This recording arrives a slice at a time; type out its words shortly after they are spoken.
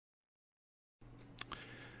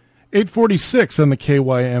8:46 on the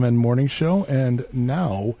KYMN Morning Show, and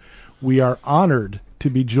now we are honored to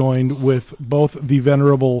be joined with both the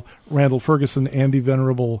Venerable Randall Ferguson and the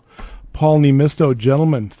Venerable Paul Niemisto.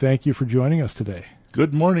 Gentlemen, thank you for joining us today.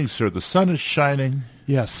 Good morning, sir. The sun is shining.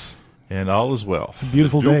 Yes. And all is well. It's a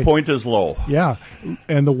beautiful the dew day. point is low. Yeah,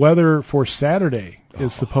 and the weather for Saturday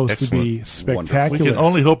is supposed to be spectacular. We can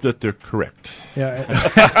only hope that they're correct.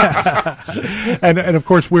 Yeah, and of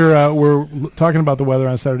course we're talking about the weather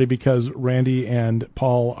on Saturday because Randy and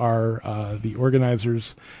Paul are the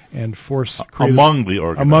organizers and force creators. Among the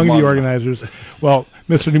organizers. Well,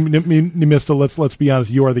 Mr. Niemisto, let's be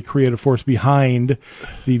honest. You are the creative force behind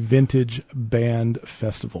the Vintage Band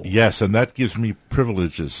Festival. Yes, and that gives me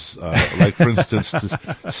privileges, like for instance,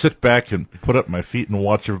 to sit back and put up my feet and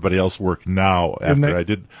watch everybody else work now. After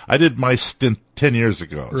I did my stint 10 years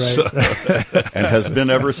ago, right? So. And has been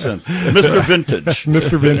ever since. Mr. Vintage,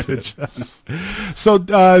 Mr. Vintage. So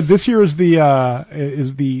this year is the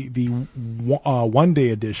one day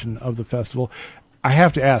edition of the festival. I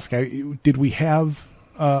have to ask, did we have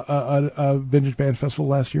a Vintage Band Festival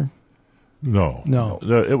last year? No.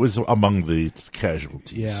 It was among the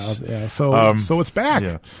casualties. Yeah. So it's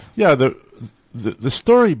back. Yeah. The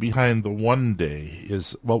story behind the one day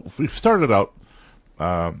is, well, we started out.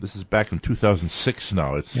 This is back in 2006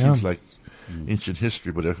 now. It seems like ancient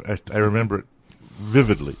history, but I remember it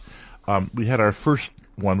vividly. We had our first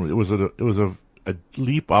one. It was a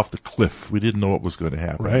leap off the cliff. We didn't know what was going to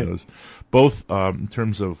happen. Right. It was both in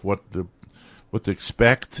terms of what to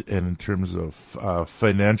expect and in terms of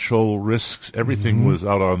financial risks. Everything was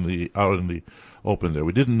out in the open there.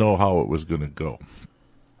 We didn't know how it was going to go,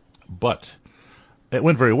 but it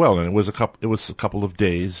went very well, and it was a couple of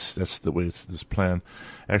days. That's the way it's planned.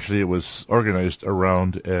 Actually, it was organized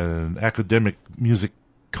around an academic music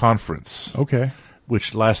conference. Okay.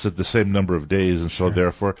 Which lasted the same number of days, and so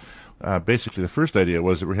therefore, basically, the first idea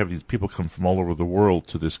was that we have these people come from all over the world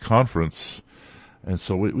to this conference, and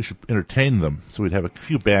so we should entertain them. So we'd have a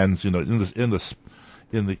few bands, in the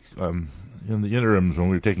interims when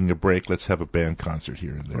we were taking a break. Let's have a band concert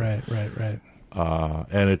here and there. Right.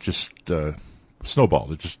 And it just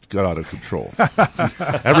snowballed. It just got out of control.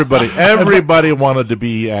 Everybody wanted to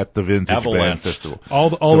be at the Vintage Band Festival.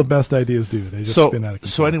 All the best ideas do. They just spin out of control.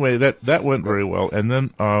 So anyway, that went very well. And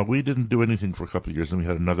then we didn't do anything for a couple of years, and we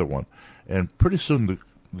had another one. And pretty soon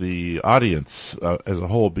the audience as a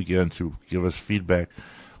whole began to give us feedback.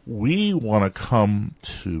 We want to come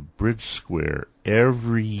to Bridge Square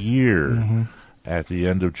every year at the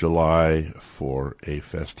end of July for a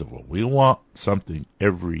festival. We want something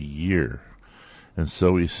every year. And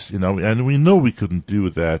so we know we couldn't do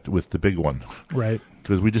that with the big one. Right.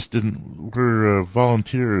 Because we just didn't, we're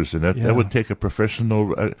volunteers, and that would take a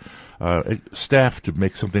professional staff to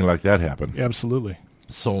make something like that happen. Absolutely.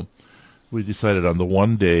 So we decided on the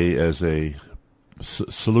one day as a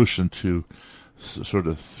solution to sort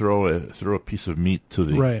of throw a piece of meat to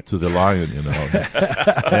the lion,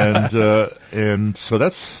 and so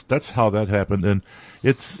that's how that happened, and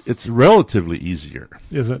it's relatively easier.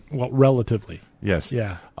 Is it? Well, relatively. Yes.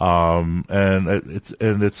 Yeah. And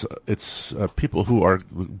it's people who are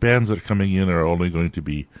bands that are coming in are only going to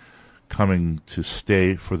be coming to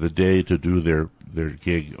stay for the day to do their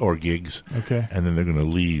gig or gigs. Okay. And then they're going to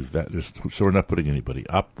leave. So we're not putting anybody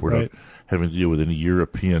up. We're not having to deal with any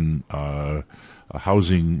European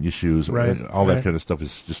housing issues. All that kind of stuff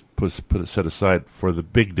is just set aside for the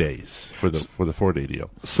big days, for the 4-day deal.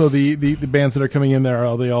 So the bands that are coming in there,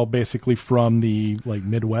 are they all basically from the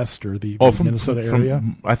Midwest or the Minnesota area?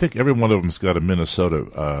 I think every one of them's got a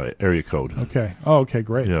Minnesota area code. Okay. Oh, okay,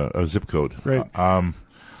 great. Yeah, a zip code. Great.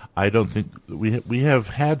 I don't think we have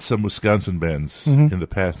had some Wisconsin bands in the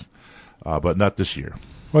past, but not this year.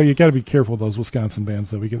 Well, you got to be careful with those Wisconsin bands,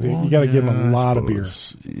 though, because you got to give them a lot of beer.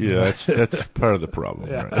 Yeah, that's part of the problem.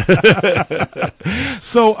 Right?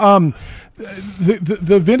 So,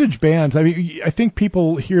 the vintage bands. I mean, I think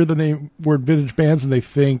people hear the word vintage bands and they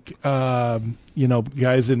think,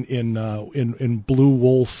 guys in blue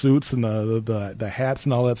wool suits and the hats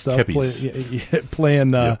and all that stuff,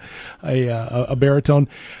 playing a baritone.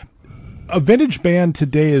 A vintage band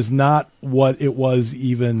today is not what it was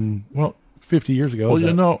even 50 years ago. Well,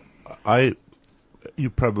 you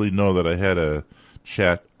probably know that I had a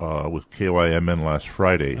chat with KYMN last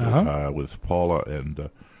Friday with Paula, and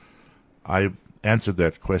I answered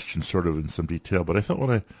that question sort of in some detail, but I thought what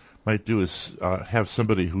I might do is have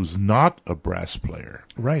somebody who's not a brass player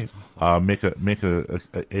make an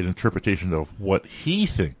interpretation of what he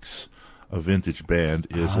thinks a vintage band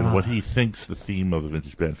is and what he thinks the theme of the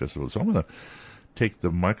Vintage Band Festival is. So I'm going to take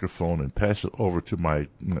the microphone and pass it over to my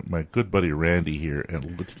good buddy Randy here,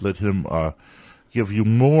 and let him give you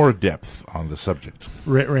more depth on the subject.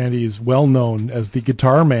 Randy is well known as the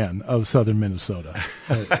guitar man of southern Minnesota,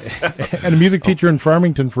 and a music teacher in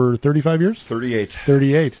Farmington for 35 years. 38.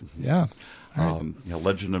 38. Yeah. A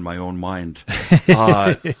legend in my own mind.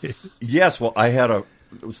 Yes, well, I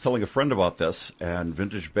was telling a friend about this and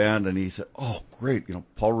Vintage Band, and he said, "Oh, great!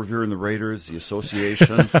 Paul Revere and the Raiders, the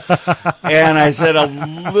association." And I said, "A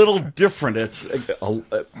little different.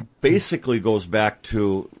 It basically goes back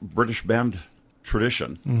to British band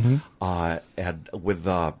tradition, and with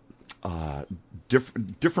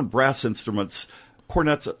different brass instruments,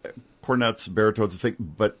 cornets, baritones,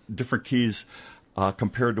 but different keys."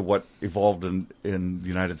 Compared to what evolved in the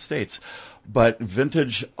United States. But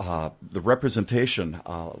vintage, the representation,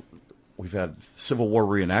 we've had Civil War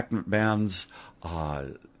reenactment bands,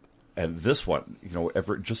 and this one,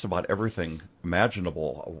 just about everything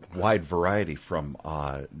imaginable, a wide variety from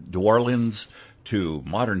New Orleans to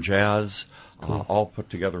modern jazz, cool. All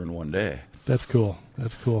put together in one day. That's cool.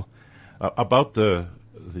 About the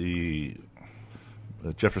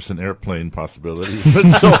Jefferson airplane possibilities and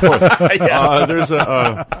so forth.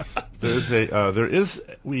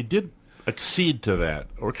 We did accede to that,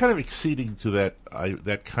 or kind of exceeding to that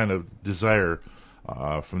that kind of desire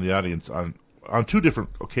from the audience on two different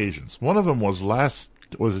occasions. One of them was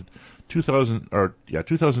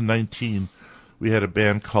 2019. We had a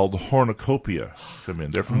band called Hornucopia come in.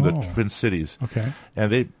 They're from the Twin Cities. Okay.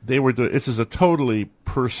 And they were doing, this is a totally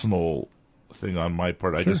personal thing on my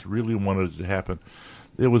part. Sure. I just really wanted it to happen.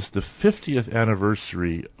 It was the 50th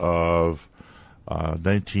anniversary of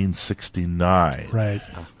 1969. Right.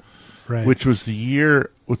 Which was the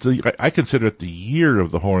year, I consider it the year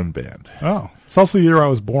of the horn band. Oh, it's also the year I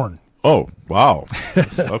was born. Oh, wow.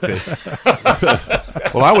 Okay.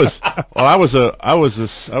 Well, I was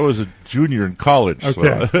a junior in college.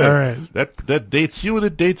 Okay. So all right. That dates you and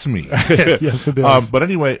it dates me. Yes, it does. But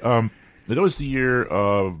anyway, it was the year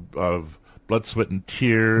of Blood, Sweat, and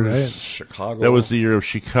Tears. Right. Chicago. That was the year of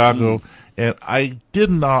Chicago, and I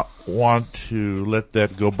did not want to let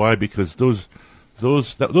that go by because those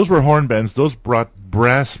were horn bands. Those brought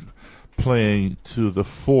brass playing to the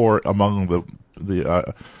fore among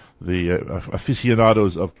the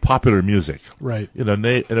aficionados of popular music. Right. In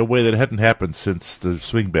a way that hadn't happened since the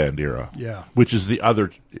swing band era. Yeah. Which is the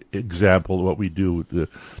other example of what we do to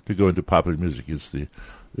go into popular music is the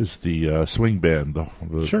swing band,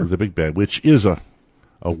 the big band, which is a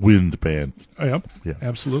wind band. Oh, yep. Yeah,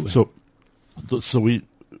 absolutely. So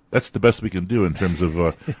that's the best we can do in terms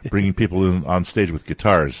of bringing people in on stage with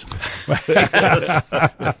guitars.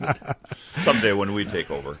 Someday when we take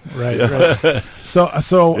over. Right. So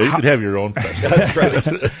you could have your own festival. That's right.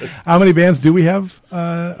 How many bands do we have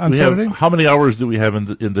on Saturday? How many hours do we have in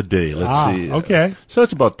the day? Let's see. Okay. So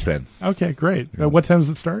it's about 10. Okay, great. What time does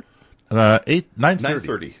it start?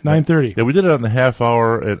 9:30. 9:30. Yeah, we did it on the half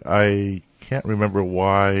hour, and I can't remember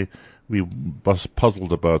why we was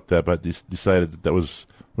puzzled about that, but decided that was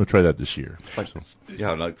we'll try that this year.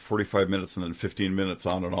 Like 45 minutes and then 15 minutes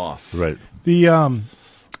on and off. Right. The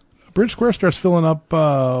Bridge Square starts filling up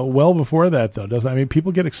well before that, though, doesn't it? I mean,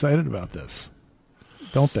 people get excited about this,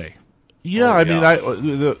 don't they? Yeah, mean,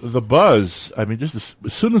 the buzz. I mean, just as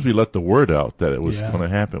soon as we let the word out that it was going to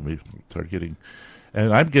happen, we started getting.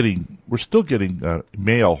 And we're still getting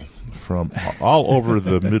mail from all over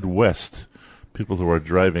the Midwest. People who are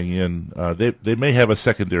driving in, they may have a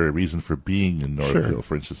secondary reason for being in Northfield.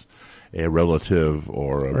 For instance, a relative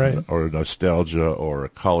or a nostalgia or a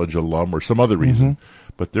college alum or some other reason.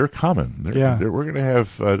 But they're coming. We're going to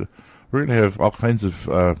have all kinds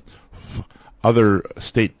of other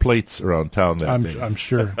state plates around town. I'm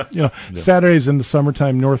sure. Saturdays in the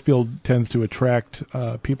summertime, Northfield tends to attract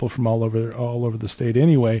people from all over the state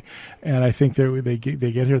anyway, and I think they get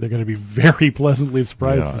here, they're going to be very pleasantly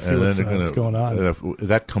surprised to see what's going on.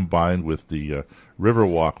 That combined with the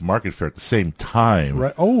Riverwalk Market Fair at the same time.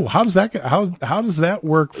 Right. Oh, how does that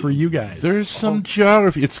work for you guys? There's some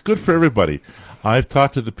geography. It's good for everybody. I've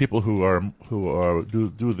talked to the people who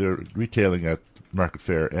do their retailing at Market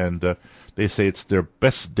Fair, and they say it's their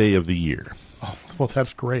best day of the year. Oh, well,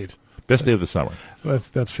 that's great. Best day of the summer.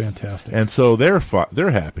 That's fantastic. And so they're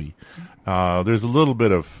happy. There's a little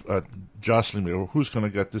bit of jostling. Who's going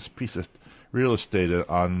to get this piece of real estate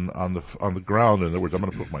on the ground? In other words, I'm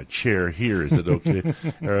going to put my chair here. Is it okay?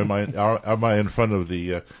 Or am I in front of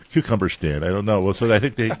the cucumber stand? I don't know. Well, so I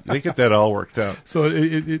think they get that all worked out. So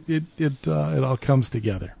it all comes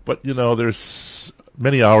together. But there's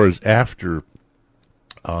many hours after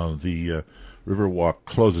the Riverwalk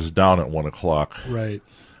closes down at 1:00. Right.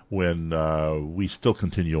 when we still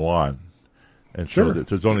continue on, and Sure.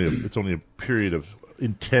 so it's only a period of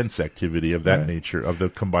intense activity of that nature, of the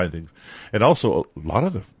combined things. And also a lot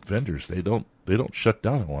of the vendors, they don't shut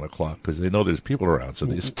down at 1 o'clock because they know there's people around, so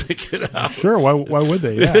they stick it out. Sure, why would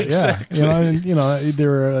they? Yeah, Exactly.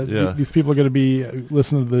 Yeah. These people are going to be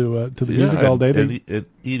listening to the music all day. And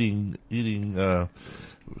eating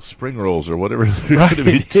spring rolls or whatever they're going to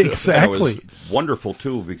be doing. Exactly. It was wonderful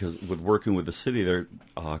too, because with working with the city, they're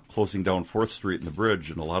closing down 4th Street and the bridge,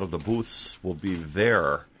 and a lot of the booths will be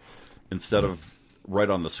there instead of right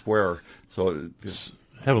on the square. So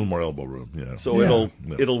have a little more elbow room.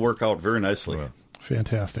 It'll work out very nicely. Yeah.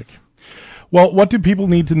 Fantastic. Well, what do people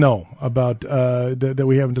need to know about that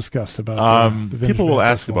we haven't discussed about? The Vintage People will Band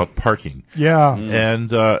ask Festival? about parking. Yeah, And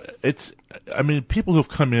people who've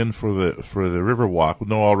come in for the Riverwalk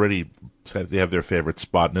know already that they have their favorite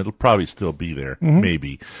spot, and it'll probably still be there,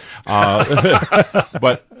 maybe.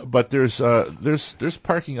 But there's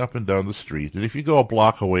parking up and down the street, and if you go a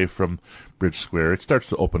block away from Bridge Square, it starts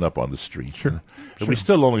to open up on the street. Sure. And we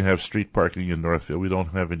still only have street parking in Northfield. We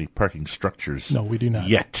don't have any parking structures. No, we do not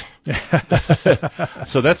yet.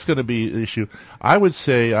 So that's going to be an issue. I would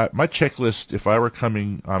say my checklist, if I were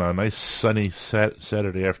coming on a nice sunny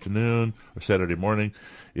Saturday afternoon or Saturday morning,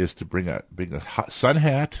 is to bring a hot sun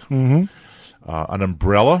hat, an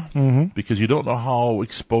umbrella, because you don't know how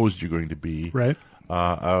exposed you're going to be. Right.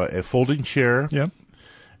 A folding chair. Yep.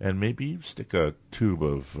 And maybe stick a tube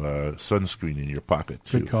of sunscreen in your pocket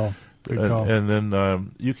too. Good call. Good call. And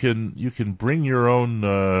then you can bring your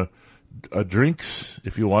own drinks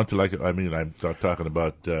if you want to. I'm not talking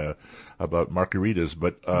about margaritas,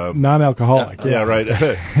 but non-alcoholic. yeah, right.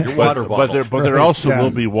 Your water bottle. But there also will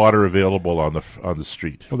be water available on the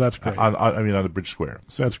street. Well, that's great. On the Bridge Square.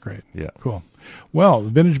 So that's great. Yeah. Cool. Well, the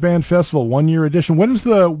Vintage Band Festival 1-year edition. When is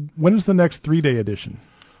the next 3-day edition?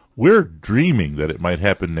 We're dreaming that it might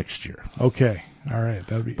happen next year. Okay. All right.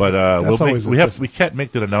 That'd be. But that's we can't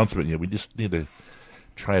make that announcement yet. We just need to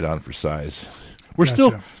try it on for size. We're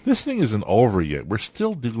still, this thing isn't over yet. We're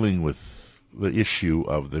still dealing with the issue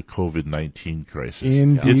of the COVID-19 crisis.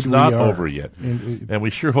 Indeed, it's not we are. over yet. And we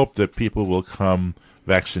sure hope that people will come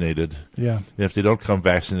vaccinated. Yeah. And if they don't come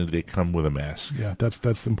vaccinated, they come with a mask. Yeah,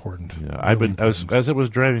 that's important. Yeah, as I was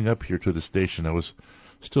driving up here to the station, I was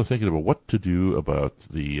still thinking about what to do about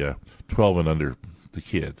the 12 and under, the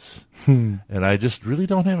kids. And I just really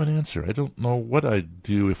don't have an answer. I don't know what I'd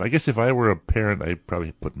do. I guess if I were a parent, I'd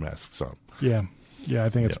probably put masks on. Yeah. Yeah, I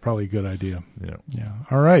think it's probably a good idea. Yeah. Yeah.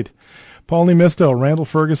 All right. Paul Niemisto, Randall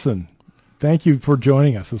Ferguson, thank you for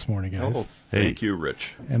joining us this morning, guys. Oh, thank you,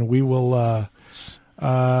 Rich. And we will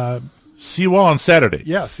see you all on Saturday.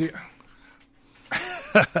 Yeah, see.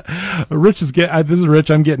 Rich is this is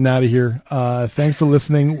Rich. I'm getting out of here. Thanks for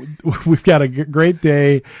listening. We've got a great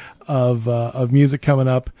day of music coming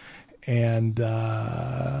up, and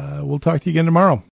we'll talk to you again tomorrow.